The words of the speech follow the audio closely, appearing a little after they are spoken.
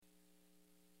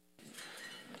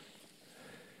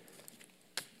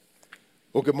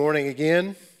Well, good morning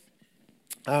again.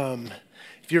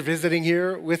 If you're visiting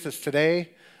here with us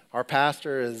today, our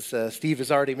pastor, as Steve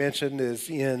has already mentioned, is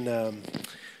in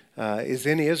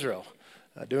Israel,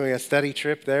 doing a study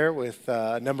trip there with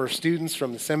a number of students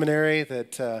from the seminary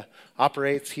that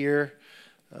operates here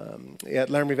at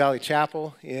Laramie Valley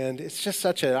Chapel. And it's just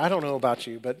I don't know about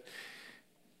you, but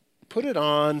put it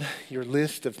on your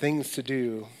list of things to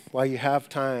do while you have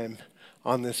time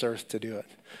on this earth to do it.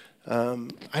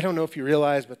 I don't know if you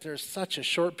realize, but there's such a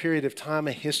short period of time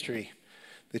of history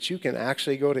that you can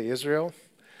actually go to Israel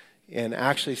and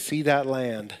actually see that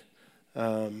land,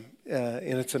 and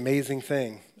it's an amazing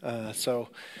thing. So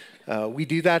we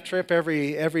do that trip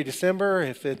every December.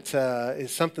 If it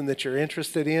is something that you're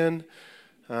interested in,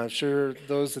 I'm sure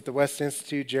those at the West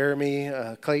Institute, Jeremy,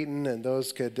 Clayton, and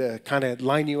those could kind of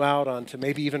line you out onto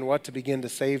maybe even what to begin to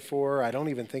save for. I don't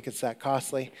even think it's that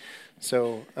costly.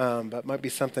 So, but might be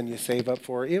something you save up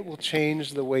for. It will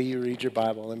change the way you read your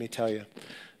Bible, let me tell you.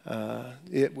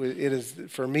 It is,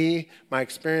 for me, my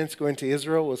experience going to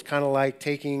Israel was kind of like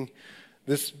taking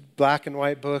this black and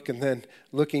white book and then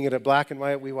looking at a black and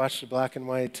white. We watched a black and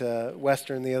white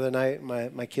Western the other night,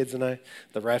 my kids and I,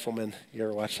 The Rifleman. You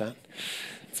ever watch that?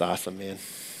 It's awesome, man.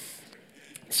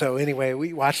 So anyway,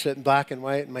 we watched it in black and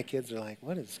white, and my kids are like,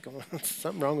 what is going on?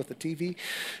 Something wrong with the TV?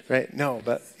 Right? No,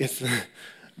 but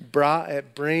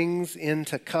it brings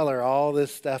into color all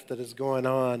this stuff that is going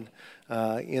on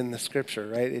in the scripture,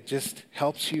 right? It just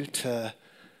helps you to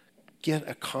get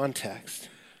a context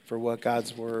for what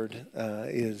God's word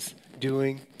is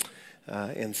doing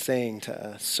and saying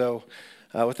to us. So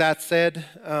with that said,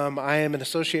 I am an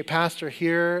associate pastor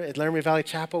here at Laramie Valley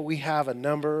Chapel. We have a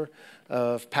number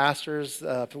of pastors.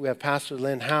 We have Pastor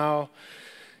Lynn Howe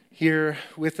here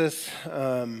with us.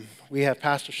 We have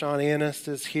Pastor Sean Anist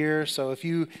is here. So if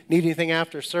you need anything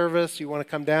after service, you want to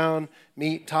come down,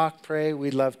 meet, talk, pray,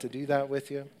 we'd love to do that with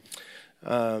you.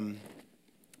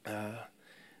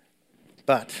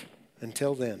 But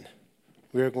until then,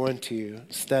 we are going to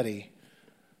study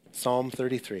Psalm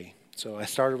 33. So I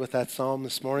started with that psalm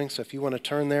this morning. So if you want to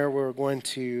turn there, we're going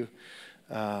to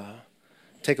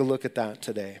take a look at that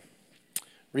today.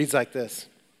 Reads like this.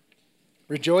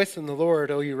 Rejoice in the Lord,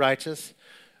 O you righteous,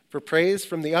 for praise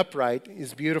from the upright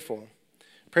is beautiful.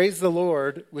 Praise the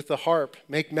Lord with the harp.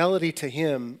 Make melody to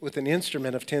him with an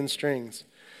instrument of 10 strings.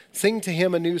 Sing to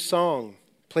him a new song.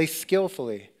 Play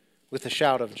skillfully with a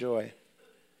shout of joy.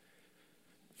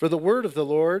 For the word of the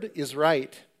Lord is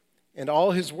right, and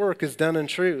all his work is done in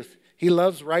truth. He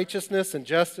loves righteousness and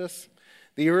justice.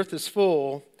 The earth is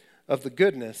full of the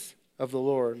goodness of the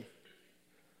Lord.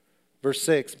 Verse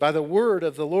 6, by the word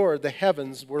of the Lord the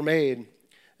heavens were made,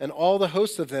 and all the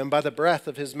hosts of them by the breath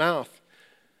of his mouth.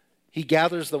 He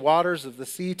gathers the waters of the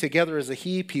sea together as a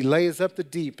heap. He lays up the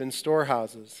deep in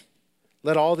storehouses.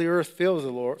 Let all the earth fear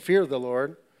the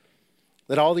Lord.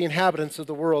 Let all the inhabitants of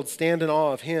the world stand in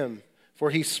awe of him.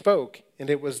 For he spoke, and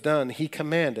it was done. He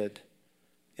commanded,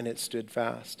 and it stood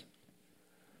fast.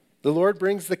 The Lord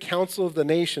brings the counsel of the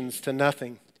nations to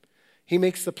nothing. He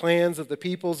makes the plans of the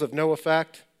peoples of no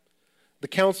effect. The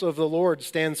counsel of the Lord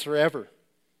stands forever,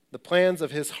 the plans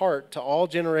of his heart to all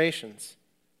generations.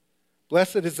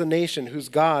 Blessed is the nation whose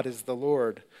God is the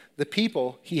Lord, the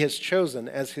people he has chosen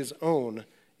as his own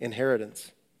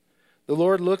inheritance. The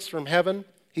Lord looks from heaven.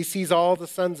 He sees all the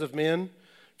sons of men.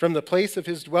 From the place of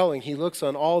his dwelling, he looks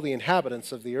on all the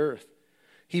inhabitants of the earth.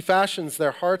 He fashions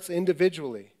their hearts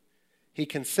individually. He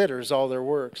considers all their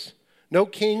works. No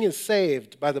king is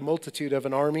saved by the multitude of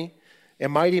an army. A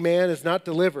mighty man is not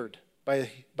delivered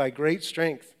by great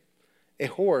strength. A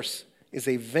horse is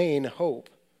a vain hope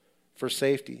for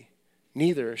safety.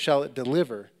 Neither shall it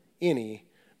deliver any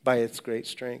by its great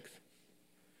strength.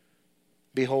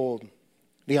 Behold,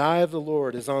 the eye of the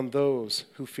Lord is on those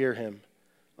who fear him,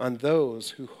 on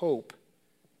those who hope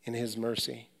in his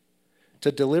mercy,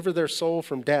 to deliver their soul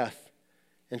from death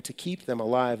and to keep them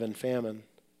alive in famine.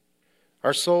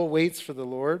 Our soul waits for the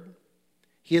Lord.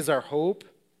 He is our hope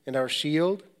and our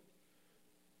shield.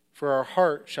 For our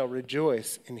heart shall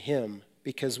rejoice in him,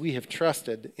 because we have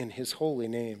trusted in his holy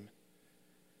name.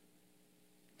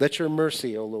 Let your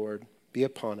mercy, O Lord, be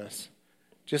upon us,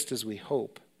 just as we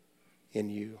hope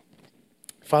in you.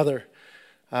 Father,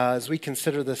 as we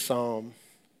consider this psalm,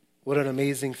 what an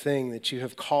amazing thing that you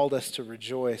have called us to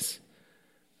rejoice.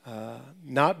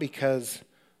 Not because,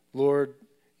 Lord,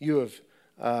 you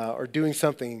are doing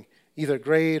something either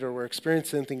great or we're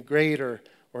experiencing something great or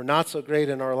not so great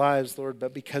in our lives, Lord,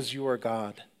 but because you are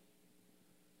God.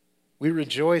 We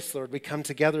rejoice, Lord. We come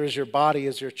together as your body,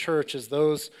 as your church, as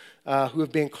those who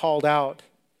have been called out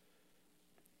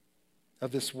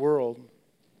of this world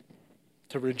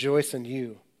to rejoice in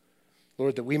you.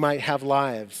 Lord, that we might have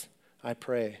lives, I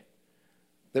pray,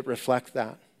 that reflect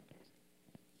that.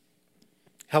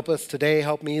 Help us today.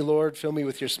 Help me, Lord. Fill me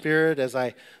with your Spirit as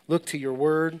I look to your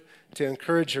word to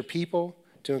encourage your people,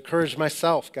 to encourage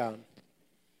myself, God,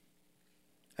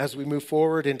 as we move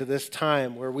forward into this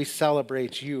time where we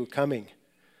celebrate you coming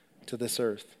to this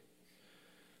earth.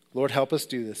 Lord, help us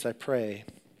do this, I pray,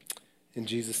 in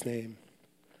Jesus' name.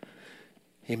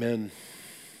 Amen.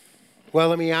 Well,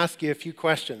 let me ask you a few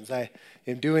questions. I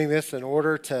am doing this in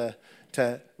order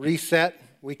to reset.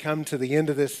 We come to the end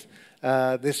of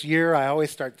this year. I always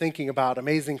start thinking about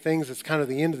amazing things. It's kind of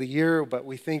the end of the year, but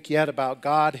we think yet about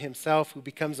God himself who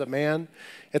becomes a man.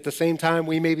 At the same time,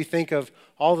 we maybe think of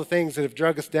all the things that have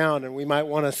drug us down, and we might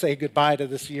want to say goodbye to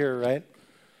this year, right?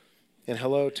 And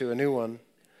hello to a new one.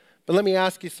 But let me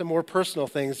ask you some more personal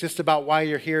things just about why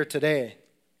you're here today.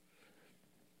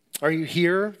 Are you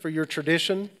here for your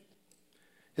tradition?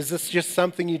 Is this just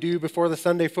something you do before the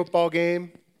Sunday football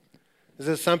game? Is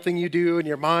this something you do in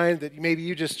your mind that maybe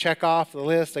you just check off the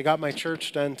list? I got my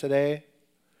church done today.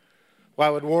 Well,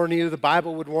 I would warn you, the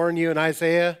Bible would warn you in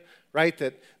Isaiah, right,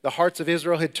 that the hearts of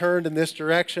Israel had turned in this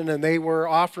direction and they were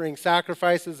offering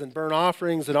sacrifices and burnt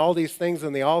offerings and all these things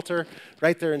on the altar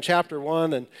right there in chapter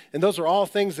 1. And those are all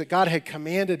things that God had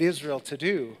commanded Israel to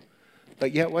do.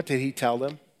 But yet, what did he tell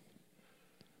them?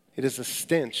 It is a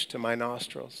stench to my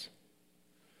nostrils.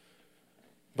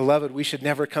 Beloved, we should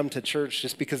never come to church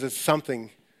just because it's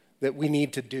something that we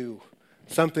need to do,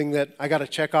 something that I got to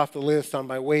check off the list on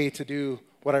my way to do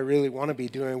what I really want to be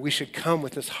doing. We should come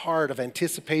with this heart of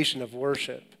anticipation of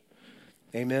worship.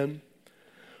 Amen.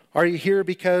 Are you here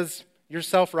because you're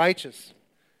self-righteous?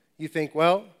 You think,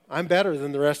 well, I'm better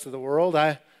than the rest of the world.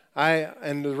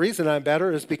 And the reason I'm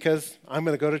better is because I'm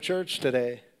going to go to church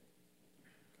today.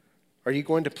 Are you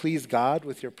going to please God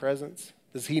with your presence?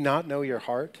 Does he not know your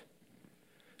heart?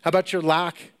 How about your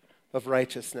lack of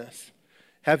righteousness?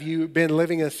 Have you been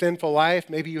living a sinful life?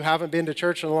 Maybe you haven't been to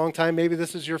church in a long time. Maybe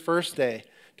this is your first day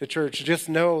to church. Just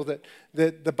know that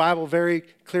the Bible very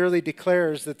clearly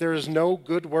declares that there is no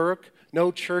good work,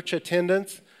 no church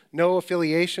attendance, no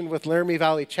affiliation with Laramie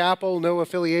Valley Chapel, no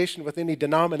affiliation with any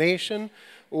denomination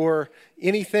or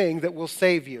anything that will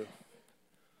save you.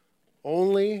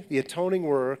 Only the atoning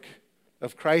work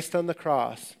of Christ on the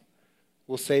cross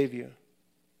will save you.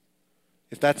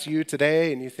 If that's you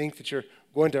today and you think that you're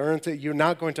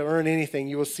not going to earn anything,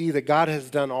 you will see that God has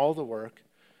done all the work.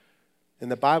 And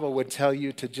the Bible would tell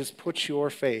you to just put your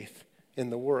faith in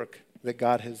the work that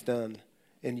God has done,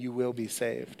 and you will be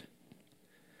saved.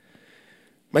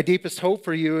 My deepest hope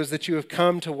for you is that you have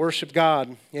come to worship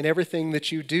God in everything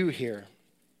that you do here.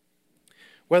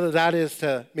 Whether that is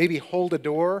to maybe hold a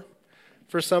door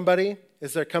for somebody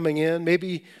as they're coming in.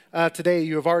 Maybe today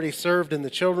you have already served in the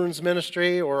children's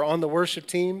ministry or on the worship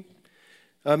team.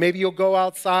 Maybe you'll go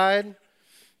outside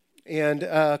and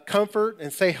comfort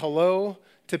and say hello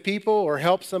to people or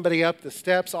help somebody up the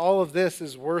steps. All of this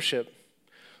is worship,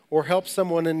 or help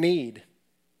someone in need.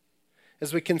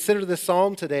 As we consider this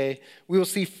psalm today, we will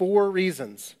see 4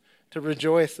 reasons to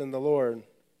rejoice in the Lord.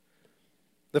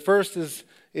 The first is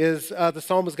the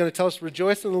psalm is going to tell us,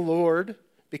 rejoice in the Lord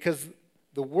because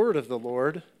the word of the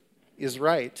Lord is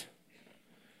right.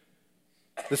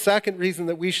 The second reason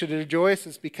that we should rejoice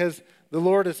is because the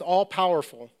Lord is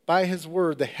all-powerful. By his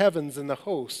word, the heavens and the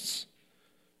hosts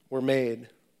were made.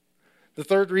 The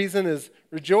third reason is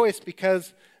rejoice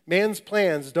because man's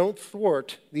plans don't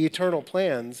thwart the eternal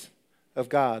plans of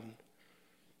God.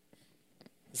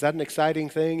 Is that an exciting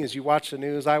thing as you watch the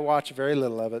news? I watch very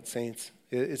little of it, saints.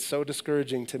 It's so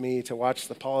discouraging to me to watch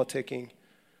the politicking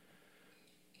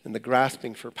and the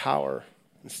grasping for power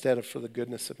instead of for the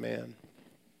goodness of man.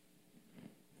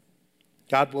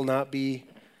 God will not be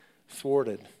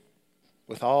thwarted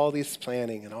with all this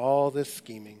planning and all this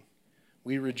scheming.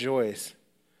 We rejoice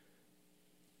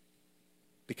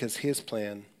because his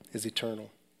plan is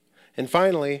eternal. And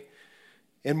finally,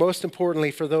 and most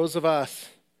importantly, for those of us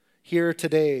here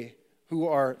today who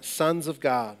are sons of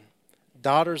God,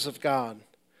 daughters of God,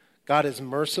 God is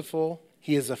merciful.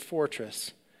 He is a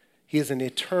fortress. He is an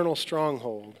eternal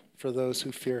stronghold for those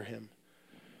who fear him.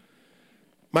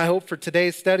 My hope for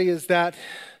today's study is that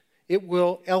it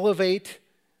will elevate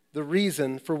the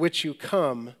reason for which you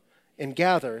come and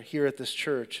gather here at this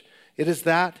church. It is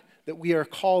that we are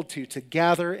called to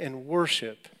gather and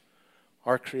worship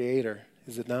our Creator,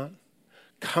 is it not?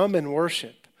 Come and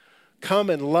worship. Come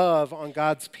and love on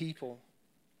God's people.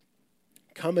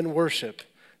 Come and worship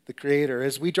the Creator.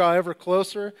 As we draw ever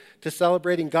closer to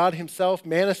celebrating God himself,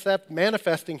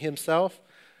 manifesting himself.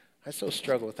 I so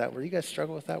struggle with that word. You guys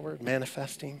struggle with that word,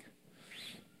 manifesting?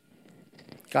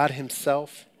 God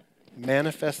himself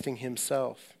manifesting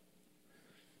himself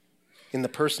in the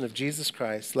person of Jesus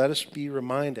Christ, let us be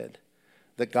reminded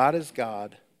that God is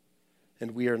God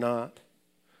and we are not.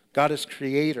 God is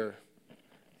creator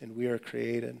and we are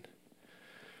created.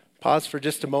 Pause for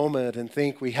just a moment and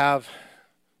think we have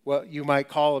what you might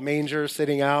call a manger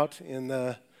sitting out in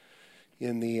the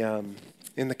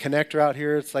connector out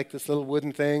here. It's like this little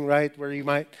wooden thing, right, where you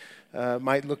might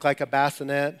look like a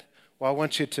bassinet. Well, I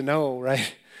want you to know,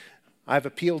 right, I've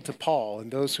appealed to Paul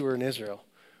and those who are in Israel.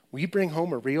 Will you bring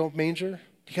home a real manger?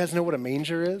 Do you guys know what a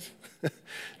manger is?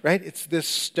 Right? It's this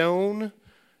stone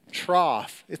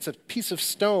trough. It's a piece of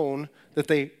stone that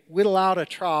they whittle out a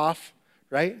trough,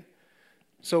 right?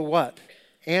 So what?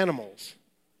 Animals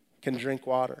can drink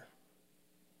water.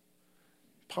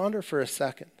 Ponder for a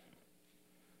second.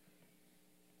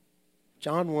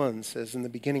 John 1 says, in the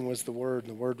beginning was the Word,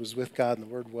 and the Word was with God, and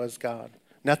the Word was God.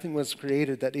 Nothing was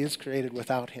created that is created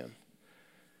without him.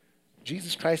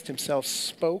 Jesus Christ himself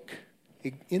spoke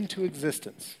into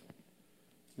existence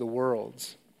the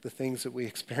worlds, the things that we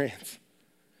experience.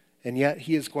 And yet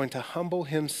he is going to humble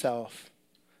himself,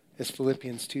 as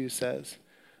Philippians 2 says,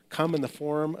 come in the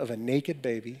form of a naked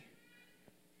baby,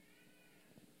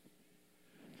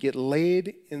 get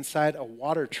laid inside a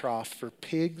water trough for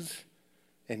pigs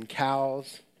and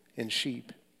cows and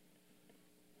sheep.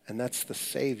 And that's the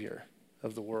Savior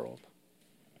of the world.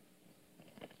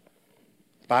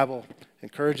 The Bible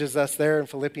encourages us there in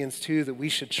Philippians 2 that we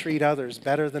should treat others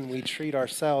better than we treat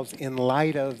ourselves in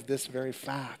light of this very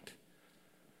fact.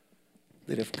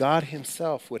 That if God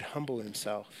himself would humble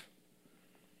himself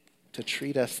to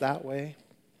treat us that way,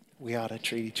 we ought to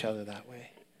treat each other that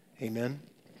way. Amen?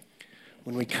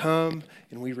 When we come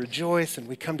and we rejoice and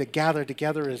we come to gather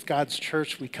together as God's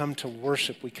church, we come to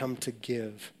worship, we come to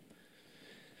give.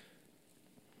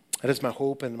 That is my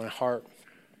hope and my heart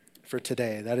for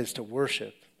today. That is to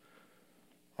worship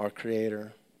our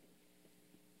Creator.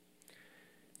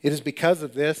 It is because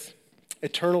of this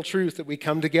eternal truth that we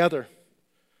come together.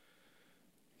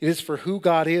 It is for who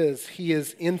God is. He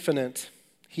is infinite.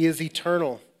 He is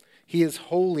eternal. He is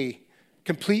holy,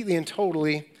 completely and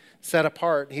totally set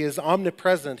apart. He is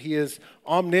omnipresent. He is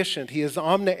omniscient. He is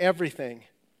omni-everything.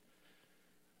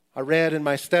 I read in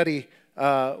my study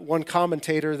one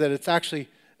commentator that it's actually,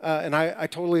 and I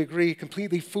totally agree,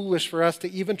 completely foolish for us to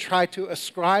even try to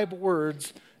ascribe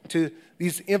words to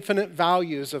these infinite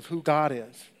values of who God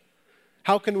is.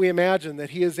 How can we imagine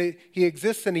that he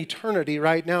exists in eternity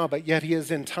right now, but yet he is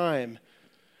in time?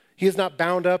 He is not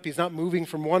bound up. He's not moving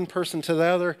from one person to the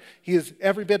other. He is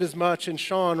every bit as much in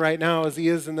Sean right now as he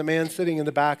is in the man sitting in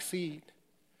the back seat.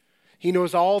 He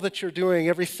knows all that you're doing,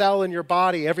 every cell in your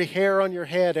body, every hair on your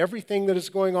head, everything that is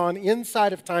going on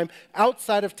inside of time,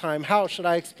 outside of time. How should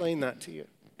I explain that to you?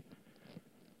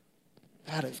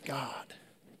 That is God.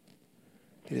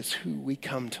 It is who we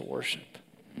come to worship.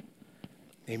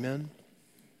 Amen?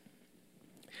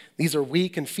 These are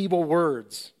weak and feeble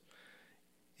words.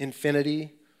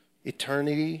 Infinity,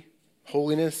 eternity,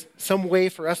 holiness, some way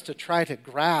for us to try to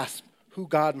grasp who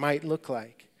God might look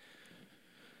like.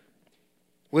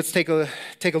 Let's take a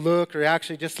look, or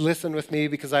actually just listen with me,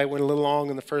 because I went a little long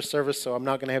in the first service, so I'm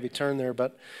not going to have you turn there.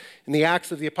 But in the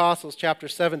Acts of the Apostles, chapter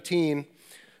 17,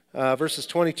 verses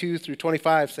 22 through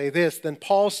 25 say this: Then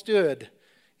Paul stood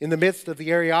in the midst of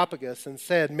the Areopagus and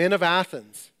said, Men of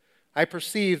Athens, I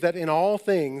perceive that in all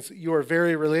things you are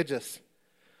very religious.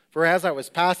 For as I was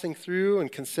passing through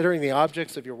and considering the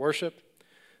objects of your worship,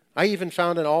 I even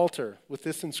found an altar with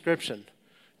this inscription,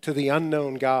 To the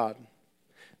unknown God.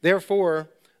 Therefore,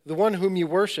 the one whom you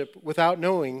worship without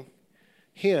knowing,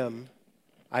 him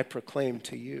I proclaim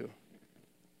to you.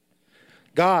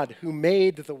 God, who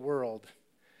made the world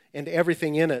and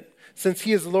everything in it, since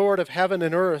he is Lord of heaven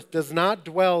and earth, does not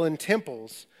dwell in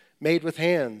temples made with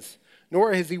hands,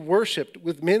 nor has he worshipped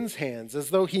with men's hands as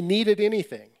though he needed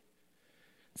anything,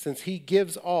 since he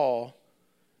gives all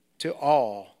to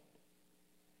all,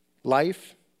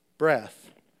 life, breath,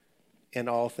 and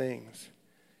all things.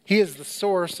 He is the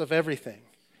source of everything.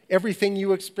 Everything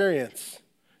you experience,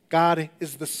 God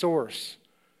is the source,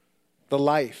 the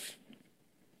life.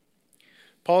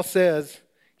 Paul says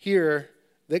here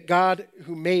that God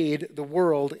who made the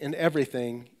world and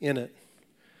everything in it.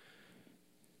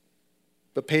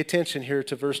 But pay attention here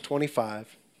to verse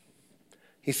 25.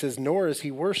 He says, Nor is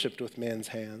he worshipped with man's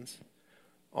hands,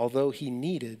 although he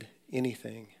needed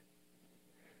anything.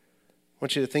 I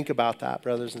want you to think about that,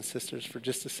 brothers and sisters, for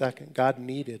just a second. God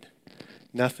needed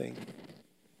nothing.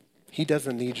 He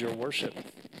doesn't need your worship.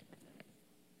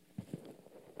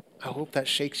 I hope that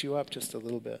shakes you up just a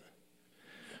little bit.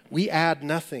 We add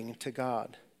nothing to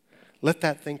God. Let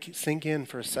that sink in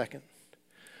for a second.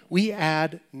 We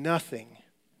add nothing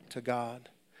to God.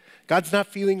 God's not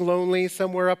feeling lonely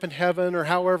somewhere up in heaven or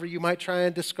however you might try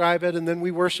and describe it, and then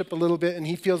we worship a little bit and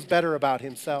he feels better about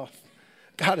himself.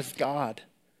 God is God.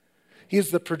 He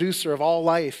is the producer of all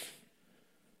life.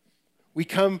 We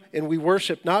come and we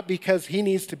worship not because he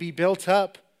needs to be built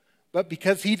up, but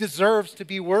because he deserves to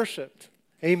be worshiped.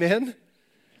 Amen?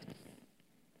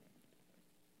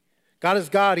 God is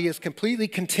God. He is completely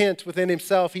content within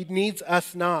himself. He needs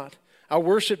us not. Our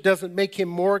worship doesn't make him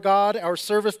more God. Our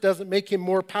service doesn't make him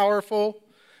more powerful.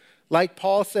 Like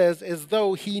Paul says, as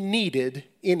though he needed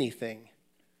anything.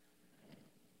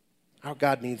 Our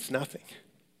God needs nothing.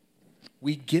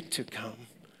 We get to come.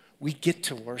 We get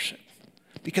to worship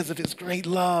because of his great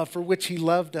love for which he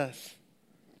loved us.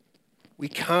 We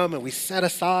come and we set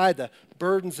aside the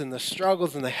burdens and the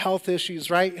struggles and the health issues,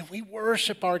 right? And we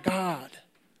worship our God.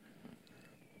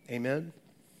 Amen.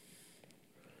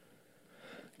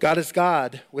 God is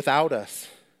God without us.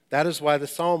 That is why the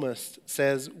psalmist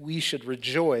says we should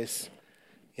rejoice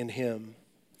in him.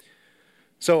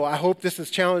 So I hope this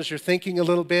has challenged your thinking a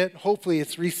little bit. Hopefully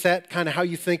it's reset kind of how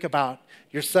you think about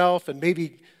yourself and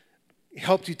maybe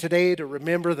helped you today to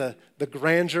remember the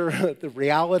grandeur, the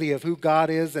reality of who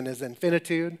God is and his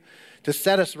infinitude, to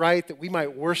set us right, that we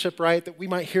might worship right, that we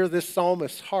might hear this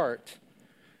psalmist's heart.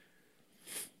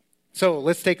 So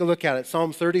let's take a look at it.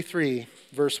 Psalm 33,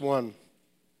 verse 1.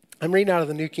 I'm reading out of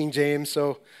the New King James,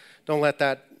 so don't let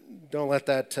that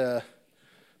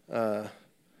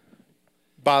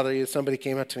bother you. Somebody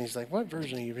came up to me, he's like, what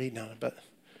version are you reading on? But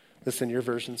listen, your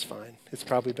version's fine. It's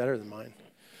probably better than mine.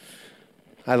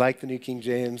 I like the New King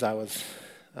James. I was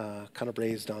kind of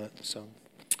raised on it. So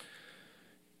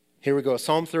here we go.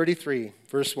 Psalm 33,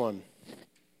 verse 1.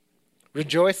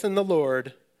 Rejoice in the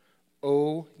Lord,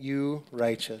 O you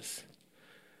righteous.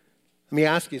 Let me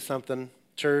ask you something,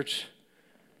 church.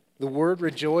 The word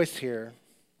rejoice here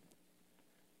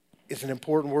is an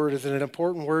important word. Is it an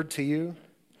important word to you?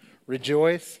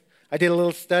 Rejoice. I did a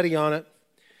little study on it.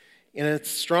 In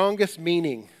its strongest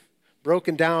meaning,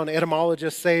 broken down,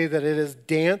 etymologists say that it is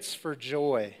dance for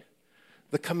joy.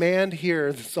 The command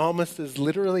here, the psalmist is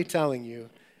literally telling you,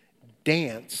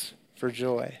 dance for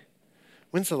joy.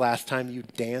 When's the last time you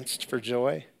danced for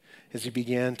joy? As you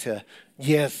began to,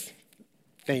 yes,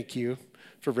 thank you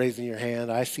for raising your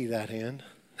hand. I see that hand.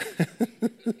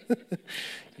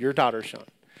 Your daughter, Sean,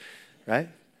 right?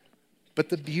 But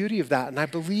the beauty of that, and I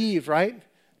believe, right,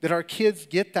 that our kids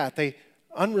get that. They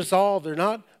unresolved. They're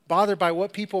not bothered by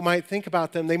what people might think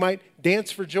about them. They might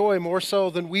dance for joy more so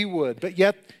than we would. But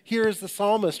yet, here is the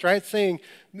psalmist, right, saying,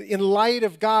 in light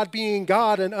of God being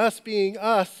God and us being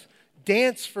us,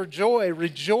 dance for joy,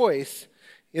 rejoice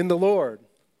in the Lord.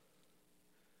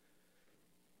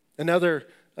 Another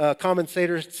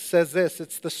commentator says this,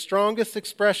 it's the strongest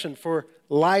expression for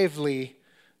lively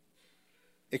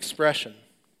expression.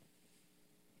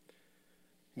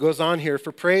 Goes on here,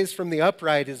 for praise from the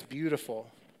upright is beautiful.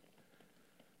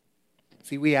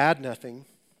 See, we add nothing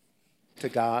to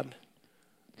God,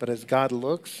 but as God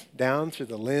looks down through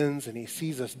the lens and he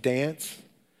sees us dance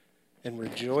and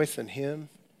rejoice in him,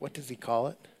 what does he call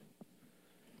it?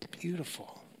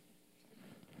 Beautiful.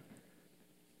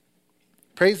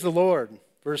 Praise the Lord,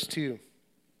 verse 2,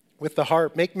 with the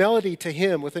harp. Make melody to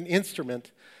him with an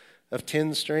instrument of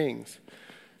 10 strings.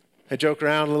 I joke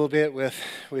around a little bit with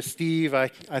Steve. I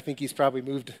think he's probably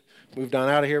moved on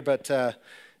out of here, but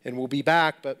and we'll be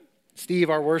back. But Steve,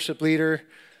 our worship leader,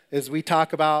 as we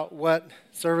talk about what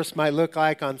service might look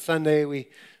like on Sunday,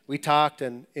 we talked,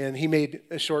 and he made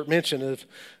a short mention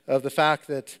of the fact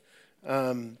that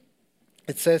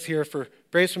it says here, for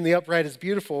praise from the upright is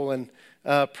beautiful, and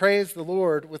praise the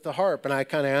Lord with the harp. And I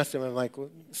kind of asked him, I'm like, well,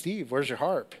 Steve, where's your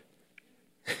harp?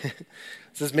 It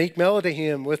says, make melody to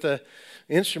him with an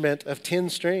instrument of 10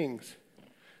 strings.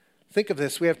 Think of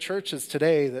this. We have churches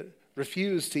today that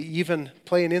refuse to even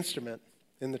play an instrument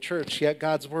in the church, yet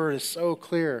God's word is so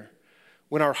clear.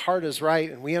 When our heart is right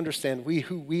and we understand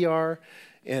who we are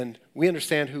and we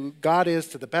understand who God is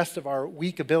to the best of our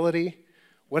weak ability,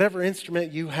 whatever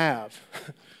instrument you have,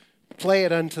 play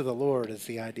it unto the Lord is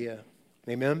the idea.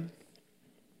 Amen?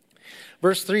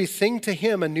 Verse 3, sing to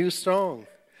him a new song.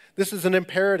 This is an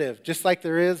imperative, just like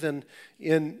there is in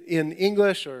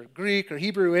English or Greek or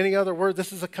Hebrew, any other word.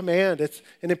 This is a command. It's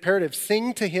an imperative.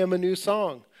 Sing to him a new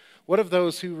song. What of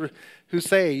those who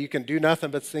say you can do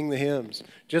nothing but sing the hymns?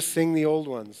 Just sing the old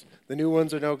ones. The new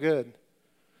ones are no good.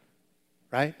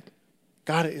 Right?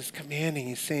 God is commanding.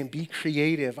 He's saying, be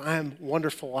creative. I am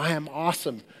wonderful. I am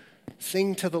awesome.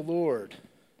 Sing to the Lord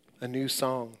a new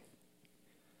song.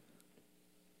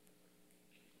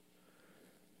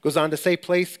 Goes on to say,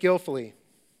 play skillfully.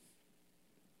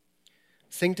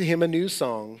 Sing to him a new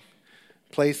song.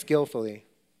 Play skillfully.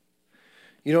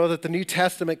 You know that the New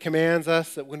Testament commands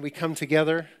us that when we come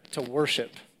together to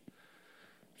worship.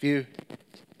 If you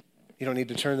don't need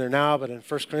to turn there now, but in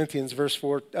 1 Corinthians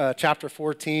chapter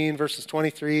 14, verses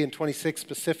 23 and 26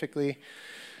 specifically,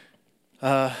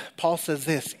 Paul says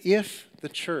this, if the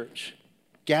church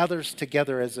gathers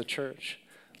together as a church,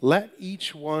 let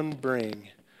each one bring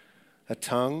a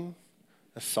tongue,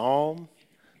 a psalm,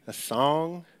 a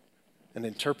song, an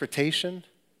interpretation.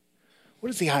 What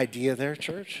is the idea there,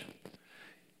 church?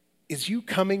 Is you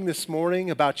coming this morning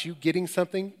about you getting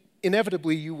something?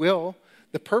 Inevitably you will.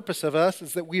 The purpose of us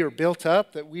is that we are built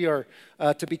up, that we are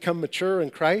to become mature in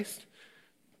Christ.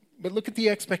 But look at the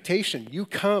expectation. You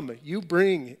come, you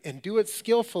bring, and do it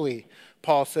skillfully,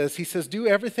 Paul says. He says, do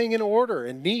everything in order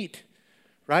and neat,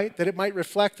 right? That it might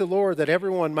reflect the Lord, that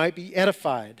everyone might be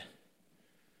edified.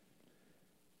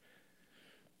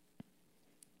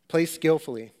 Play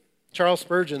skillfully. Charles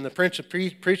Spurgeon, the Prince of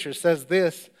Preachers, says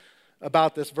this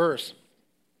about this verse.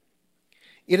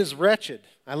 It is wretched.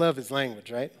 I love his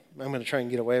language, right? I'm going to try and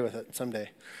get away with it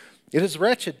someday. It is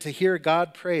wretched to hear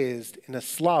God praised in a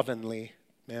slovenly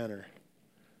manner.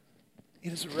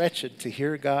 It is wretched to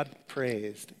hear God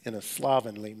praised in a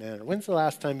slovenly manner. When's the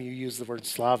last time you used the word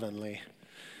slovenly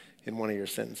in one of your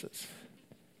sentences?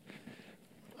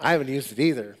 I haven't used it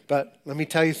either, but let me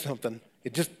tell you something.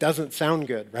 It just doesn't sound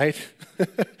good, right?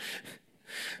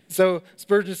 So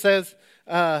Spurgeon says,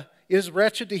 it is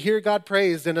wretched to hear God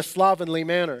praised in a slovenly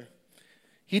manner.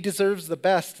 He deserves the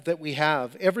best that we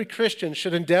have. Every Christian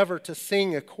should endeavor to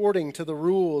sing according to the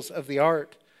rules of the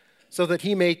art, so that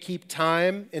he may keep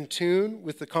time and tune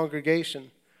with the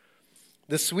congregation.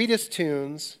 The sweetest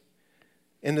tunes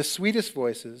and the sweetest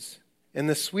voices and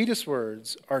the sweetest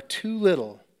words are too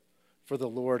little for the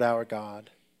Lord our God.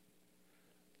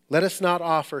 Let us not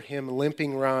offer him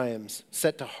limping rhymes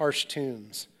set to harsh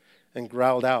tunes and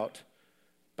growled out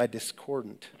by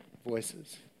discordant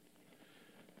voices.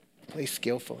 Play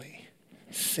skillfully.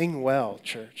 Sing well,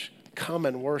 church. Come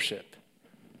and worship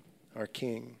our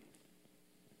King.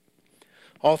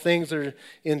 All things are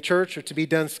in church are to be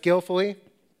done skillfully.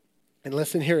 And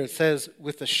listen here, it says,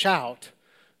 with a shout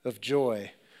of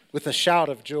joy. With a shout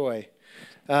of joy.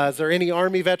 Is there any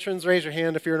Army veterans? Raise your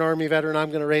hand if you're an Army veteran. I'm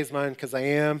going to raise mine because I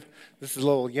am. This is a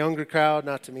little younger crowd.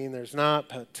 Not to mean there's not,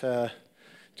 but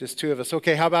just two of us.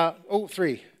 Okay, how about,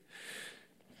 three.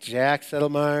 Jack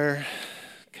Settlemeyer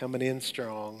coming in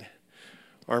strong.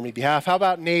 Army behalf. How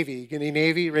about Navy? Any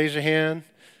Navy? Raise your hand.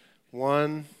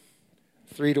 1,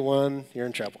 3-1. You're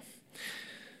in trouble.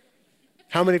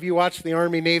 How many of you watched the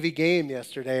Army-Navy game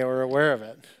yesterday or are aware of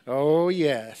it? Oh,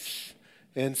 yes.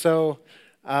 And so,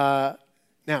 now,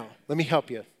 let me help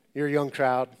you. You're a young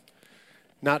crowd,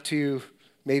 not too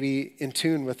maybe in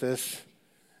tune with this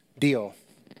deal.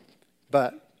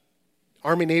 But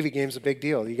Army-Navy game is a big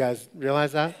deal. You guys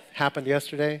realize that? Happened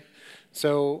yesterday.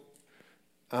 So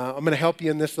I'm going to help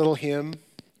you in this little hymn,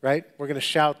 right? We're going to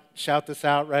shout this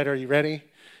out, right? Are you ready?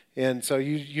 And so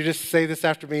you just say this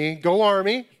after me. Go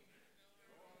Army.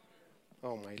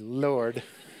 Oh, my Lord.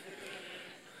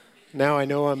 Now I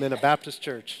know I'm in a Baptist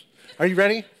church. Are you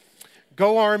ready?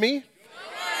 Go Army. Go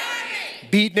Army.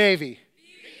 Beat Navy.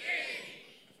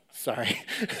 Sorry.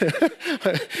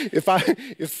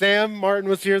 If Sam Martin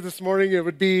was here this morning, it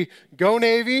would be go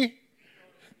Navy,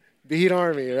 beat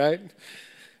Army, right?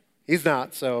 He's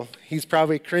not, so he's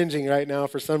probably cringing right now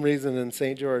for some reason in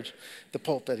St. George, the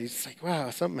pulpit. He's like, wow,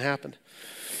 something happened.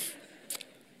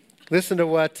 Listen to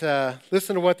what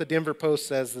the Denver Post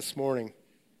says this morning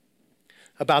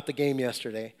about the game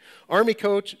yesterday. Army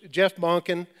coach Jeff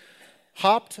Monken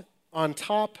hopped on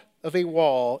top of a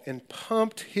wall and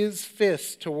pumped his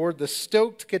fist toward the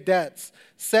stoked cadets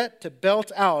set to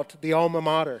belt out the alma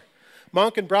mater.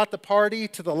 Monken brought the party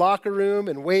to the locker room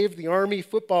and waved the Army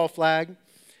football flag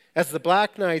as the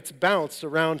Black Knights bounced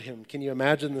around him. Can you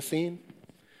imagine the scene?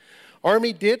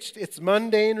 Army ditched its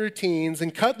mundane routines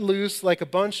and cut loose like a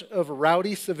bunch of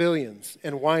rowdy civilians.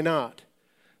 And why not?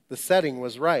 The setting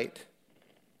was right.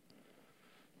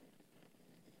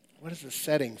 What is the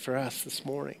setting for us this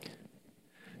morning?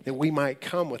 That we might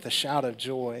come with a shout of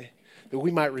joy, that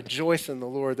we might rejoice in the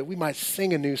Lord, that we might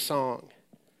sing a new song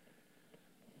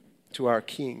to our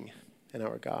King and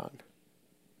our God.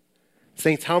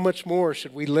 Saints, how much more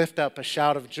should we lift up a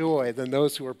shout of joy than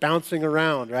those who are bouncing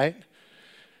around, right?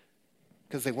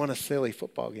 Because they won a silly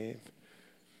football game.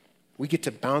 We get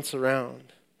to bounce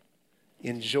around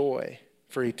in joy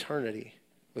for eternity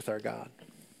with our God.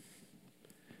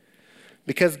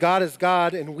 Because God is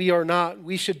God and we are not,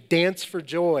 we should dance for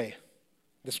joy.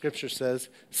 the scripture says,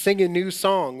 sing a new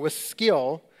song with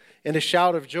skill and a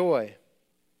shout of joy.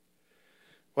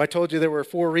 Well, I told you there were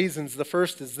 4 reasons. The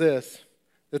first is this,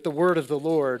 that the word of the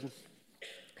Lord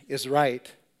is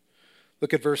right.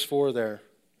 Look at verse 4 there.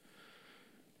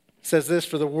 It says this,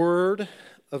 for the word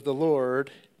of the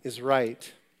Lord is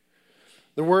right.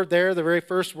 The word there, the very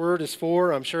first word is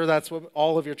for. I'm sure that's what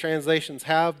all of your translations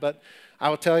have, but I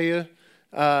will tell you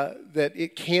that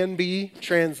it can be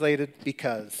translated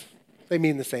because. They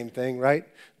mean the same thing, right?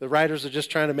 The writers are just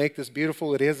trying to make this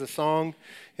beautiful. It is a song,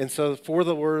 and so for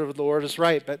the word of the Lord is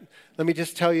right. But let me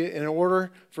just tell you, in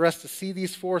order for us to see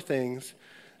these 4 things,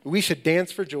 we should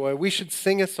dance for joy. We should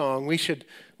sing a song. We should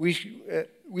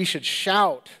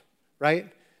shout, right?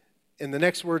 And the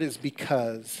next word is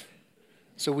because.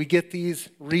 So we get these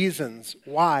reasons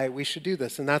why we should do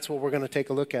this, and that's what we're going to take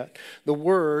a look at. The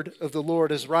word of the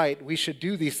Lord is right. We should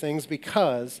do these things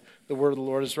because the word of the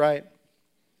Lord is right.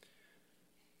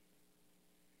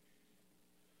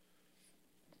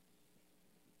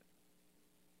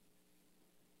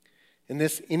 In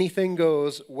this anything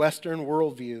goes Western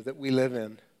worldview that we live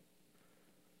in,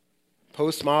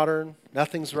 postmodern,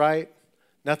 nothing's right,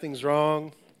 nothing's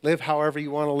wrong, live however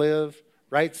you want to live,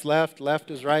 right's left,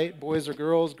 left is right, boys are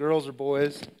girls, girls are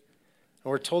boys, and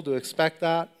we're told to expect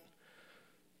that,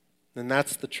 then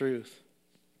that's the truth.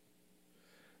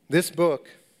 This book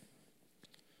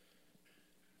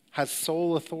has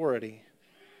sole authority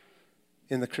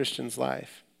in the Christian's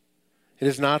life. It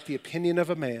is not the opinion of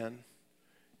a man.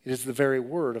 It is the very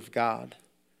word of God.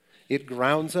 It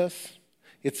grounds us.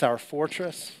 It's our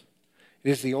fortress. It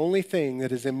is the only thing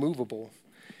that is immovable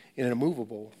in an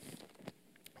immovable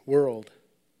world.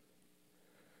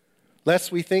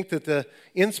 Lest we think that the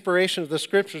inspiration of the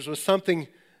scriptures was something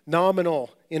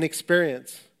nominal in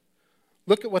experience.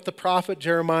 Look at what the prophet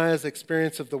Jeremiah's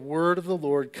experience of the word of the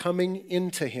Lord coming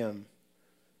into him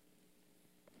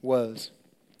was.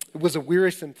 It was a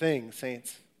wearisome thing,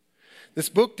 saints. This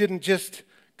book didn't just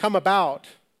come about.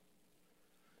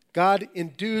 God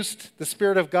induced the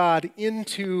Spirit of God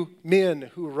into men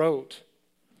who wrote.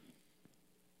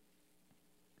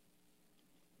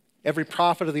 Every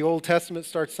prophet of the Old Testament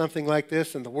starts something like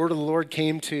this, and the word of the Lord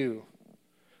came to.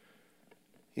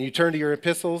 And you turn to your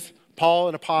epistles, Paul,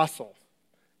 an apostle.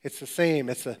 It's the same.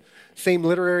 It's the same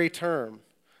literary term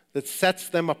that sets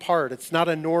them apart. It's not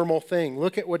a normal thing.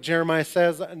 Look at what Jeremiah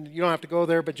says, and you don't have to go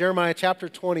there, but Jeremiah chapter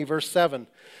 20, verse 7.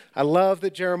 I love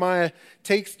that Jeremiah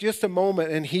takes just a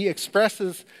moment and he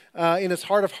expresses in his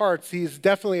heart of hearts, he's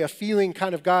definitely a feeling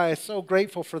kind of guy. So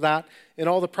grateful for that in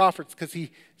all the prophets because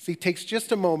he takes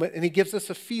just a moment and he gives us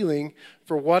a feeling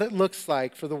for what it looks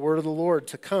like for the word of the Lord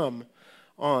to come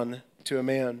on to a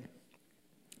man.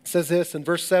 It says this in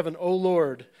verse 7, O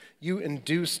Lord, you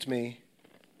induced me.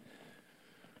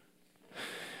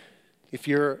 If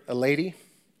you're a lady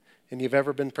and you've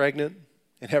ever been pregnant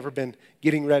and ever been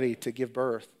getting ready to give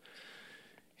birth,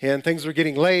 and things are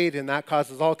getting late and that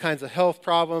causes all kinds of health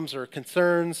problems or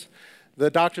concerns, the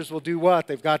doctors will do what?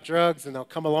 They've got drugs and they'll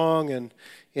come along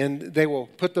and they will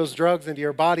put those drugs into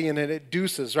your body and it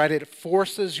induces, right? It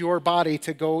forces your body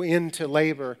to go into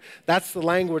labor. That's the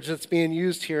language that's being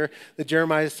used here that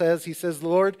Jeremiah says. He says,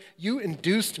 Lord, you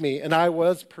induced me and I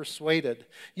was persuaded.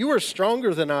 You are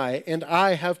stronger than I and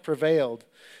I have prevailed.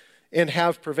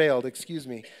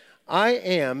 I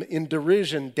am in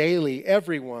derision daily.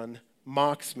 Everyone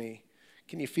mocks me.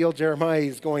 Can you feel Jeremiah?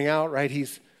 He's going out, right?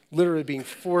 He's literally being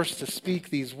forced to speak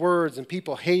these words and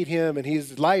people hate him and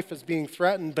his life is being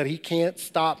threatened, but he can't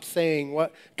stop saying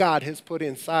what God has put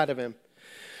inside of him.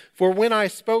 For when I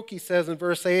spoke, he says in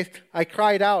verse 8, I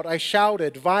cried out, I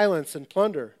shouted violence and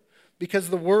plunder, because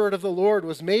the word of the Lord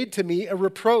was made to me a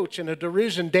reproach and a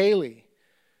derision daily.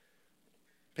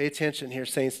 Pay attention here,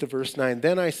 saints, to verse 9.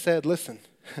 Then I said, listen,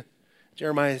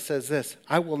 Jeremiah says this,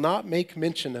 I will not make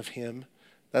mention of him,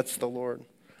 that's the Lord,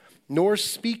 nor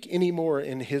speak any more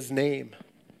in his name.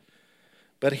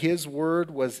 But his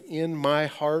word was in my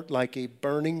heart like a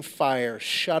burning fire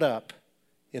shut up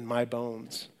in my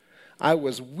bones. I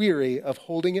was weary of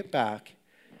holding it back,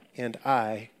 and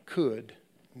I could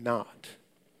not.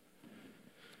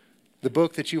 The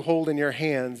book that you hold in your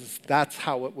hands, that's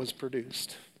how it was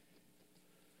produced.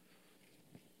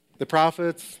 The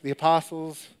prophets, the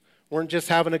apostles, weren't just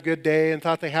having a good day and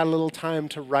thought they had a little time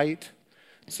to write,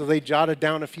 so they jotted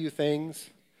down a few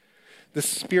things. The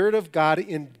Spirit of God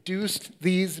induced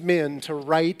these men to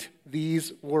write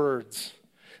these words.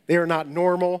 They are not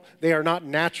normal. They are not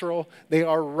natural. They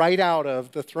are right out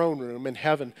of the throne room in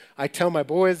heaven. I tell my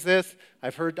boys this.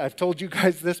 I've told you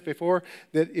guys this before,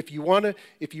 that if you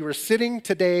were sitting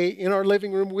today in our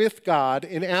living room with God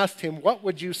and asked him, what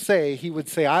would you say? He would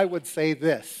say, I would say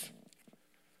this.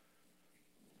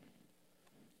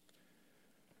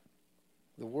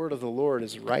 The word of the Lord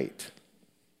is right.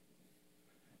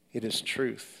 It is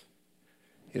truth.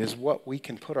 It is what we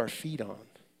can put our feet on.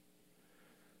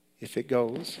 If it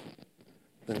goes,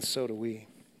 then so do we.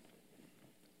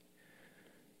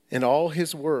 And all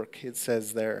his work, it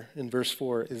says there in verse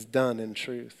 4, is done in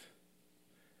truth.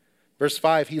 Verse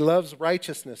 5, he loves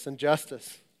righteousness and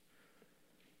justice.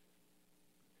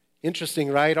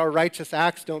 Interesting, right? Our righteous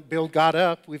acts don't build God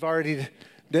up. We've already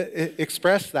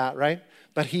expressed that, right?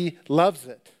 But he loves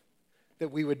it, that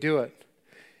we would do it.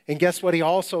 And guess what? He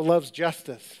also loves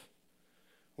justice.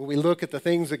 When we look at the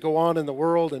things that go on in the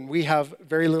world and we have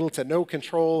very little to no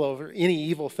control over any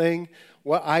evil thing,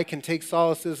 what I can take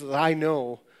solace is that I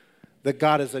know that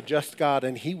God is a just God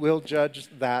and he will judge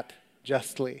that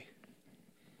justly.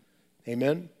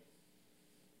 Amen?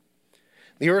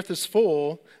 The earth is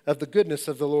full of the goodness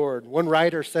of the Lord. One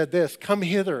writer said this, come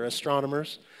hither,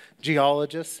 astronomers,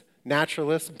 geologists,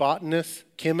 naturalists, botanists,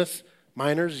 chemists,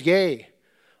 miners, yea,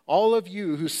 all of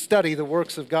you who study the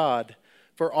works of God,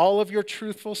 for all of your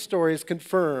truthful stories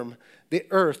confirm the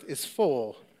earth is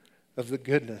full of the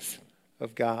goodness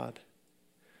of God.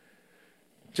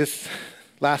 Just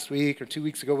last week or 2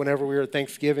 weeks ago, whenever we were at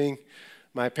Thanksgiving,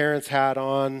 my parents had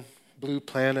on Blue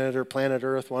Planet or Planet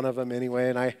Earth, one of them anyway,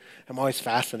 and I'm always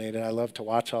fascinated. I love to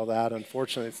watch all that.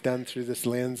 Unfortunately, it's done through this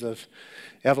lens of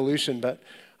evolution, but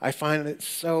I find it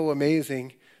so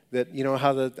amazing that, you know,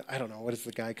 how I don't know, what is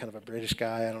the guy, kind of a British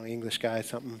guy, I don't know, English guy,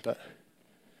 something, but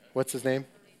what's his name?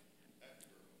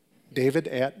 David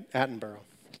Attenborough.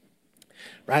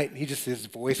 Right? His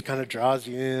voice kind of draws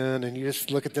you in, and you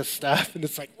just look at this stuff, and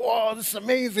it's like, whoa, this is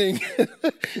amazing.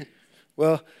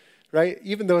 Well, right,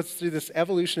 even though it's through this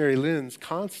evolutionary lens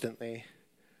constantly,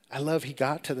 I love he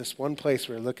got to this one place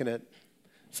where we're looking at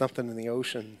something in the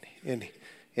ocean, and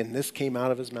this came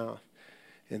out of his mouth.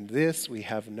 And this we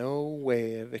have no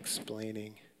way of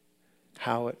explaining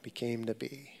how it became to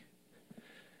be.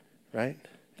 Right?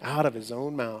 Out of his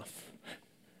own mouth.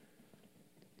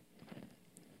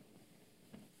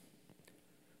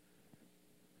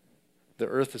 The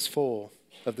earth is full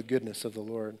of the goodness of the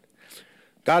Lord.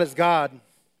 God is God,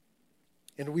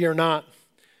 and we are not.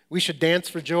 We should dance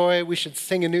for joy. We should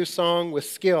sing a new song with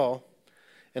skill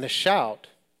and a shout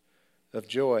of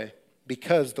joy,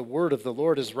 because the word of the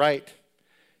Lord is right.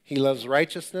 He loves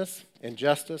righteousness and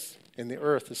justice, and the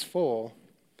earth is full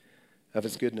of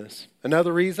his goodness.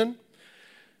 Another reason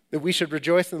that we should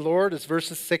rejoice in the Lord is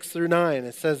verses 6 through 9.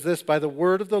 It says this, by the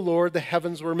word of the Lord the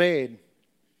heavens were made,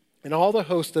 and all the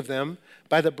host of them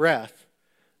by the breath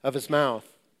of his mouth.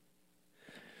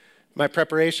 My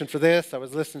preparation for this, I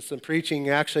was listening to some preaching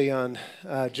actually on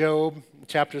Job,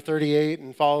 chapter 38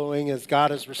 and following, as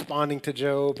God is responding to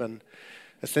Job and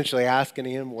essentially asking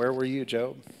him, where were you,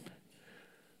 Job,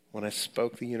 when I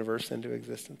spoke the universe into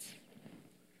existence?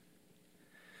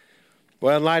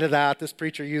 Well, in light of that, this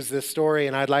preacher used this story,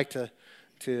 and I'd like to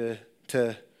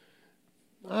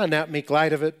not make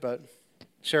light of it, but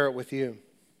share it with you.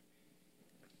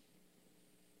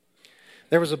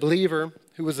 There was a believer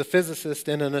who was a physicist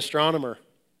and an astronomer.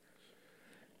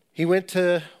 He went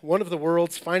to one of the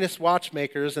world's finest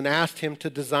watchmakers and asked him to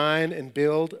design and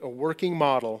build a working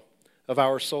model of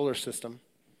our solar system.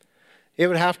 It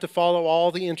would have to follow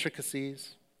all the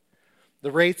intricacies,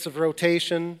 the rates of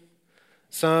rotation,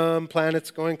 some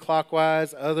planets going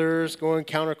clockwise, others going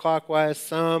counterclockwise,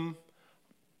 some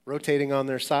rotating on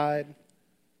their side.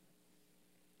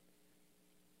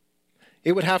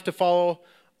 It would have to follow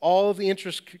all of the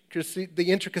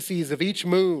intricacies of each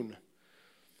moon,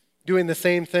 doing the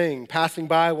same thing, passing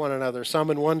by one another,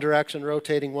 some in one direction,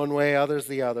 rotating one way, others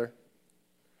the other.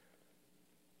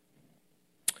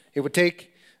 It would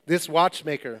take this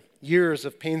watchmaker years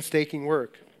of painstaking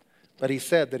work, but he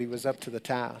said that he was up to the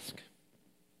task.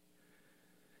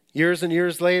 Years and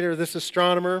years later, this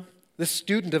astronomer, this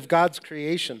student of God's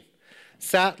creation,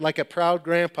 sat like a proud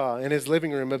grandpa in his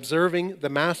living room observing the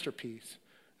masterpiece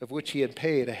of which he had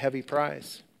paid a heavy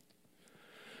price.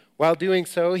 While doing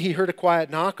so, he heard a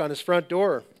quiet knock on his front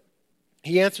door.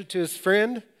 He answered to his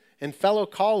friend and fellow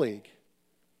colleague,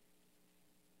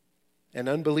 an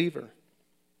unbeliever,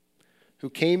 who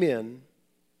came in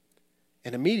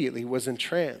and immediately was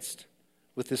entranced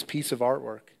with this piece of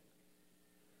artwork.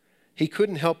 He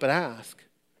couldn't help but ask,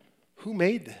 who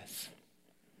made this?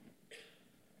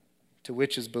 To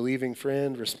which his believing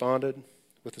friend responded,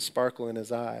 with a sparkle in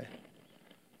his eye?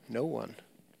 No one.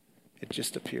 It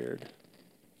just appeared.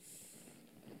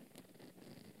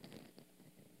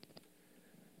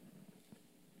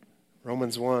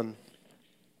 Romans 1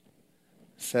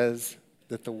 says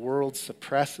that the world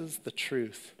suppresses the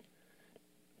truth,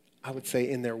 I would say,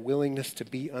 in their willingness to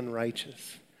be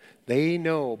unrighteous. They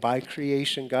know by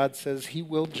creation God says he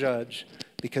will judge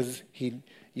because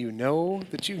you know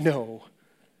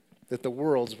that the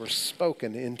worlds were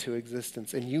spoken into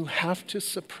existence. And you have to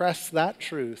suppress that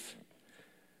truth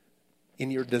in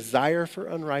your desire for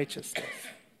unrighteousness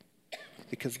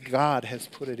because God has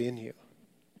put it in you.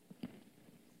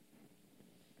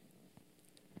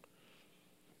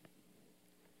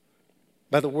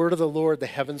 By the word of the Lord the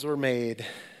heavens were made,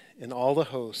 and all the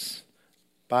hosts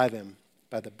by them,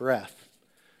 by the breath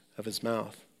of his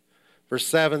mouth. Verse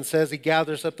 7 says, he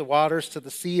gathers up the waters to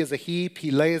the sea as a heap.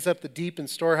 He lays up the deep in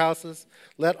storehouses.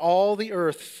 Let all the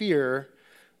earth fear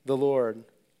the Lord.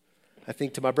 I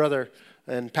think to my brother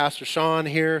and Pastor Sean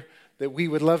here that we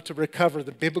would love to recover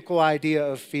the biblical idea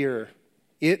of fear.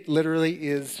 It literally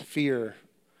is fear.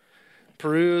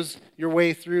 Peruse your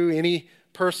way through any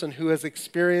person who has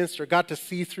experienced or got to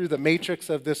see through the matrix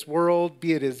of this world,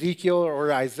 be it Ezekiel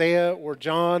or Isaiah or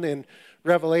John in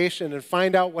Revelation, and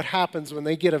find out what happens when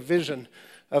they get a vision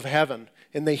of heaven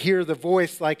and they hear the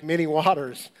voice like many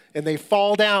waters and they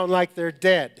fall down like they're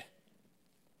dead.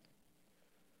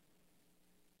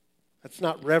 That's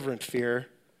not reverent fear.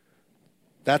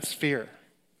 That's fear.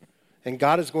 And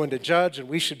God is going to judge, and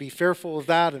we should be fearful of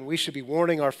that, and we should be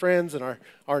warning our friends and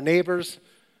our neighbors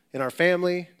and our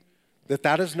family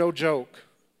that is no joke.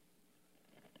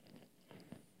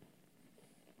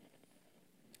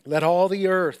 Let all the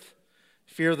earth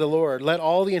fear the Lord. Let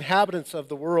all the inhabitants of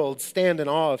the world stand in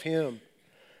awe of him.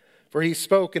 For he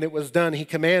spoke and it was done. He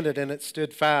commanded and it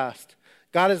stood fast.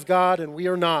 God is God and we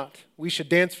are not. We should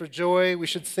dance for joy. We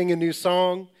should sing a new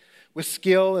song with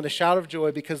skill and a shout of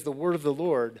joy because the word of the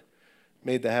Lord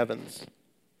made the heavens.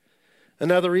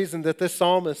 Another reason that this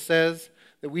psalmist says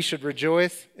that we should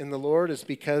rejoice in the Lord is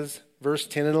because verse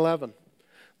 10 and 11.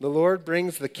 The Lord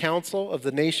brings the counsel of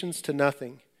the nations to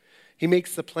nothing. He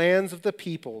makes the plans of the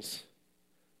peoples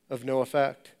of no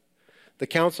effect. The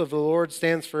counsel of the Lord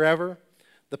stands forever,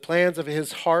 the plans of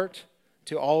his heart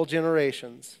to all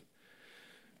generations.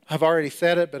 I've already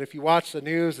said it, but if you watch the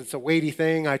news, it's a weighty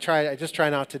thing. I just try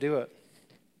not to do it.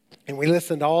 And we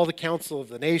listen to all the counsel of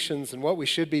the nations and what we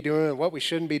should be doing and what we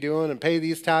shouldn't be doing and pay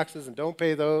these taxes and don't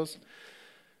pay those.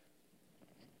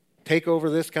 Take over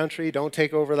this country, don't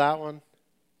take over that one.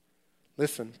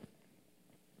 Listen,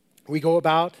 we go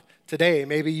about today,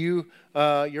 maybe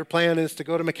your plan is to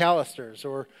go to McAllister's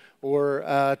or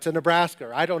to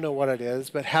Nebraska. I don't know what it is,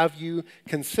 but have you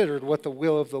considered what the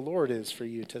will of the Lord is for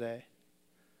you today?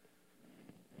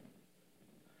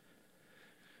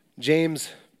 James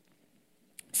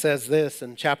says this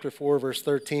in chapter 4, verse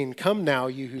 13, "Come now,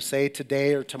 you who say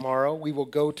today or tomorrow, we will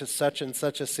go to such and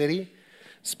such a city,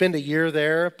 spend a year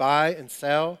there, buy and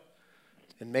sell,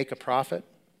 and make a profit.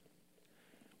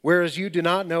 Whereas you do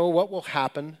not know what will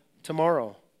happen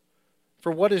tomorrow.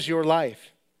 For what is your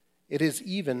life? It is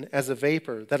even as a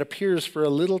vapor that appears for a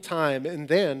little time and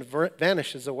then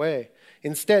vanishes away.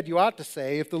 Instead, you ought to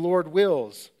say, if the Lord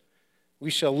wills, we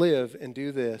shall live and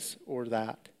do this or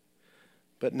that.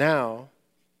 But now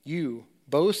you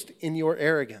boast in your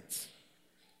arrogance.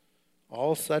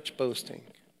 All such boasting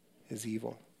is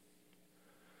evil."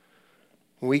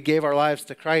 When we gave our lives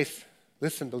to Christ,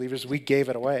 listen, believers, we gave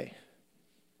it away.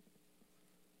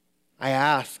 I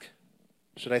ask,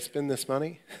 should I spend this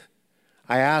money?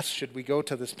 I ask, should we go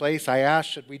to this place? I ask,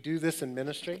 should we do this in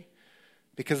ministry?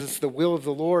 Because it's the will of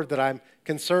the Lord that I'm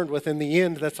concerned with. In the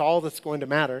end, that's all that's going to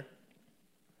matter.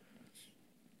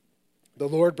 The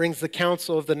Lord brings the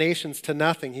counsel of the nations to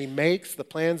nothing. He makes the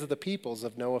plans of the peoples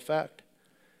of no effect.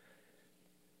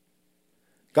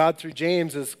 God, through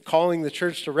James, is calling the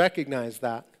church to recognize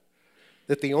that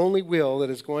the only will that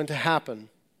is going to happen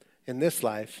in this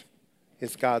life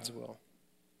is God's will.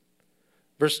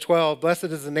 Verse 12, "Blessed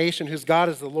is the nation whose God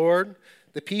is the Lord,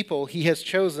 the people he has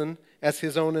chosen as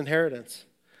his own inheritance.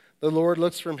 The Lord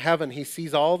looks from heaven. He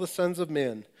sees all the sons of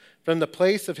men. From the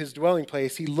place of his dwelling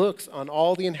place, he looks on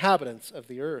all the inhabitants of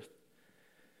the earth.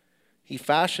 He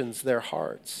fashions their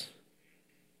hearts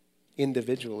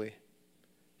individually.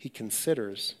 He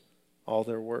considers all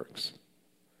their works."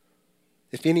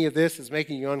 If any of this is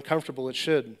making you uncomfortable, it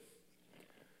should.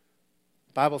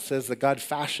 The Bible says that God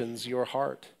fashions your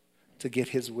heart to get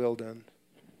his will done.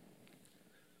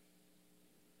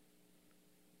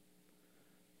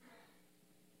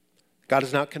 God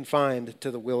is not confined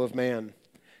to the will of man.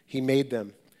 He made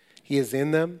them. He is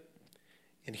in them,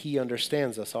 and he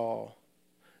understands us all.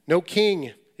 No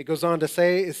king, it goes on to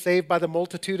say, is saved by the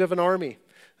multitude of an army.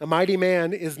 A mighty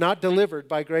man is not delivered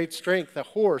by great strength. A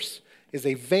horse is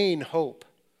a vain hope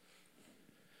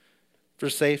for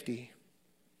safety.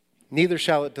 Neither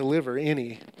shall it deliver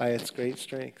any by its great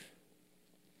strength.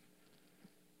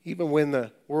 Even when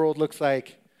the world looks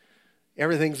like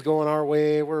everything's going our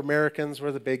way, we're Americans,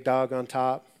 we're the big dog on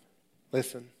top.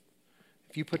 Listen,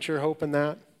 if you put your hope in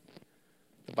that,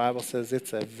 the Bible says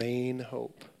it's a vain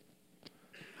hope.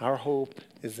 Our hope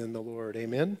is in the Lord.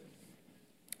 Amen?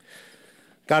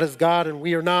 God is God and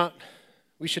we are not.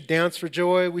 We should dance for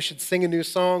joy. We should sing a new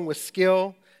song with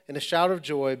skill and a shout of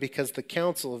joy because the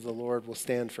counsel of the Lord will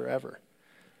stand forever.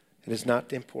 It is not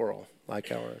temporal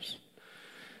like ours.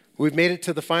 We've made it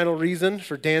to the final reason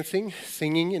for dancing,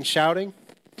 singing, and shouting.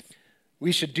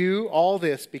 We should do all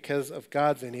this because of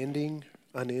God's unending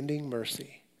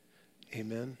mercy.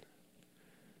 Amen.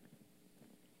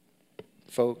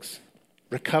 Folks,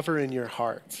 recover in your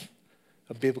hearts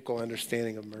a biblical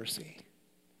understanding of mercy.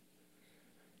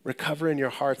 Recover in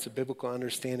your hearts a biblical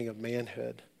understanding of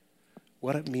manhood,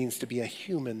 what it means to be a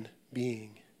human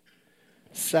being,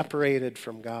 separated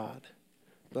from God,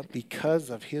 but because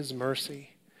of his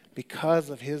mercy, because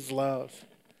of his love,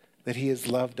 that he has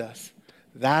loved us.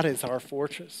 That is our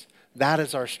fortress. That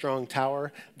is our strong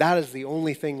tower. That is the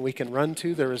only thing we can run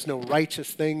to. There is no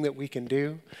righteous thing that we can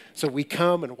do. So we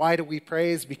come, and why do we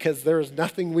praise? Because there is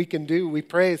nothing we can do. We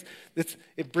praise.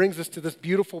 It brings us to this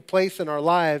beautiful place in our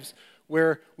lives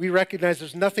where we recognize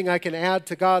there's nothing I can add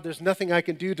to God. There's nothing I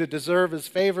can do to deserve his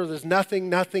favor. There's nothing,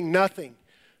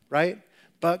 right?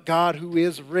 But God, who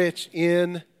is rich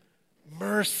in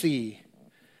mercy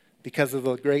because of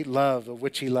the great love of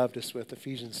which he loved us with,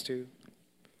 Ephesians 2.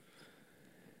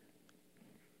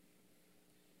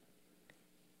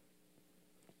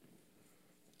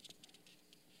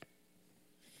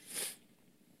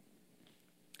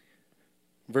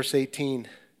 Verse 18,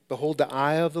 behold, the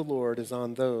eye of the Lord is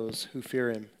on those who fear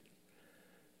him.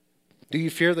 Do you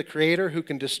fear the Creator who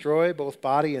can destroy both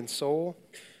body and soul?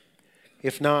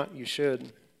 If not, you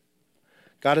should.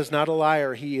 God is not a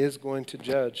liar. He is going to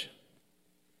judge.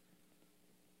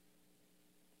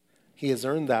 He has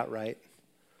earned that right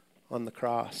on the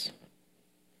cross.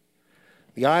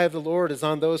 The eye of the Lord is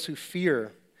on those who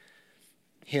fear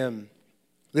him.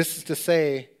 This is to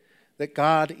say that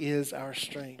God is our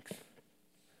strength.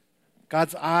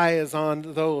 God's eye is on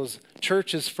those.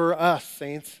 Church is for us,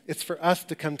 saints. It's for us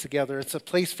to come together. It's a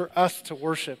place for us to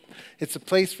worship. It's a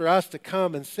place for us to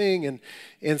come and sing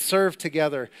and serve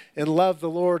together and love the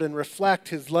Lord and reflect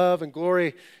his love and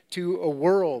glory to a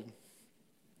world.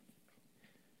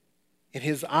 And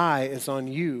his eye is on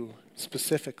you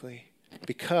specifically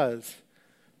because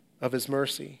of his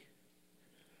mercy.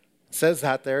 It says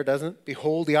that there, doesn't it?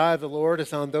 Behold, the eye of the Lord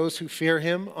is on those who fear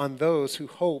him, on those who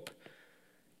hope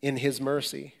in his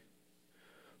mercy.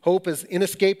 Hope is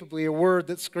inescapably a word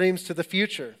that screams to the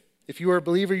future. If you are a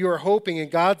believer, you are hoping in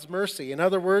God's mercy. In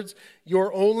other words,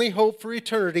 your only hope for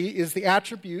eternity is the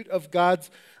attribute of God's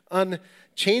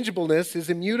unchangeableness, his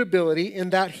immutability,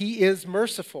 in that he is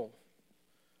merciful.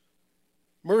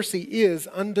 Mercy is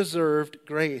undeserved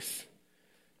grace.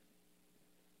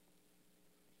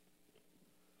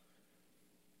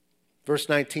 Verse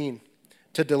 19,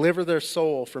 to deliver their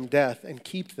soul from death and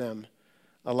keep them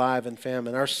alive in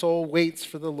famine. Our soul waits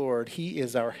for the Lord. He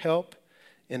is our help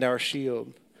and our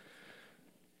shield.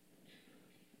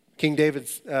 King David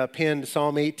penned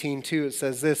Psalm 18:2. It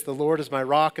says this, the Lord is my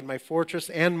rock and my fortress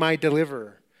and my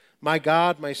deliverer, my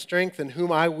God, my strength in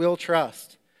whom I will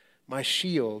trust, my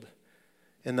shield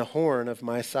and the horn of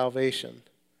my salvation,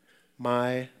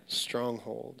 my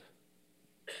stronghold.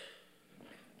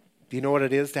 Do you know what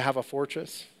it is to have a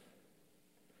fortress?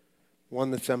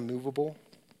 One that's unmovable.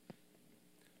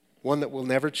 One that will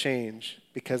never change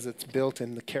because it's built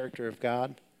in the character of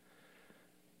God.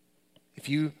 If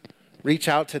you reach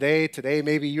out today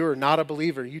maybe you are not a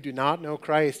believer. You do not know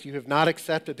Christ. You have not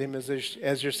accepted him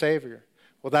as your Savior.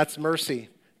 Well, that's mercy.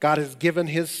 God has given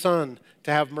his Son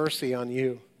to have mercy on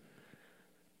you.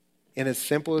 And as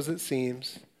simple as it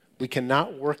seems, we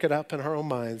cannot work it up in our own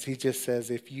minds. He just says,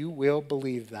 if you will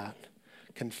believe that,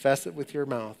 confess it with your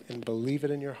mouth and believe it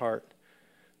in your heart,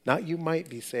 not you might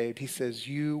be saved. He says,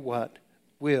 you what?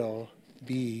 Will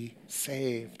be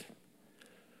saved.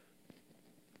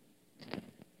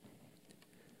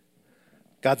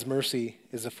 God's mercy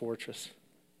is a fortress.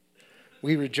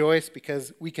 We rejoice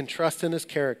because we can trust in his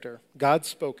character. God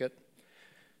spoke it,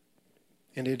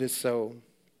 and it is so.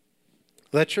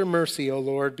 Let your mercy, O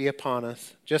Lord, be upon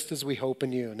us, just as we hope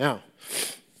in you. Now,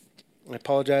 I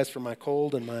apologize for my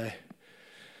cold and my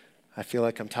I feel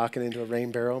like I'm talking into a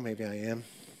rain barrel. Maybe I am.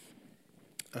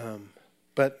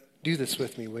 But do this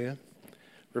with me, will you?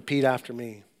 Repeat after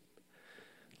me.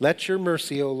 Let your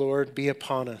mercy, O Lord, be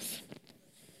upon us,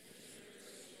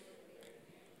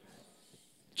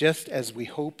 just as we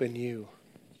hope in you.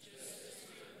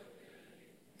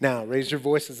 Now, raise your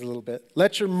voices a little bit.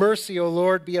 Let your mercy, O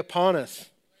Lord, be upon us,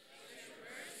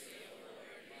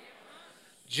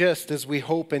 just as we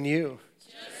hope in you.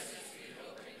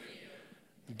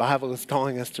 The Bible is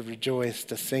calling us to rejoice,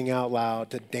 to sing out loud,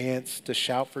 to dance, to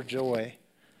shout for joy,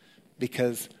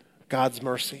 because God's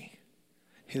mercy,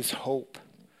 his hope,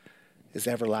 is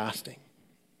everlasting.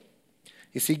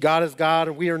 You see, God is God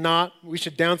and we are not. We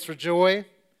should dance for joy.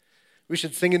 We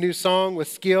should sing a new song with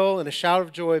skill and a shout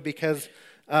of joy because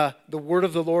the word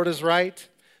of the Lord is right,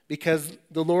 because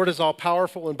the Lord is all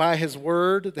powerful and by his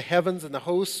word the heavens and the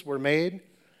hosts were made,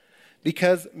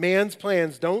 because man's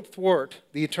plans don't thwart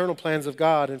the eternal plans of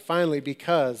God, and finally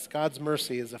because God's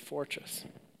mercy is a fortress,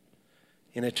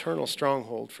 an eternal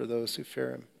stronghold for those who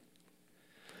fear him.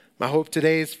 My hope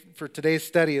for today's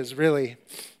study is really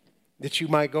that you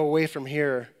might go away from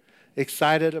here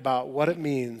excited about what it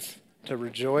means to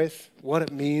rejoice, what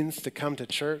it means to come to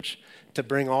church, to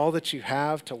bring all that you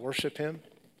have to worship him,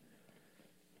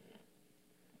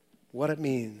 what it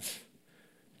means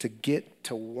to get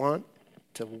to want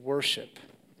to worship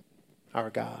our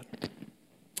God.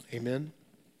 Amen.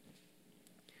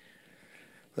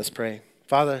 Let's pray.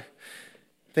 Father,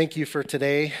 thank you for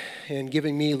today and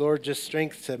giving me, Lord, just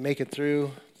strength to make it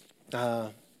through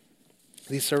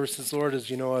these services, Lord. As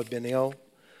you know, I've been ill,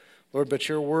 Lord, but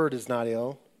your word is not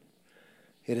ill.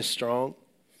 It is strong.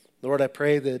 Lord, I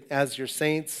pray that as your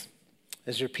saints,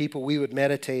 as your people, we would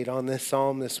meditate on this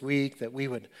psalm this week, that we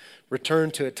would return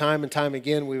to it time and time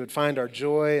again. We would find our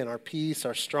joy and our peace,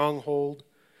 our stronghold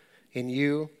in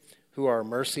you, who are our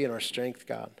mercy and our strength,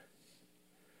 God.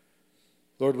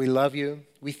 Lord, we love you.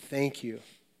 We thank you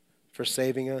for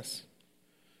saving us.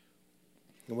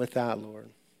 And with that, Lord,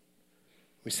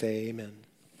 we say amen.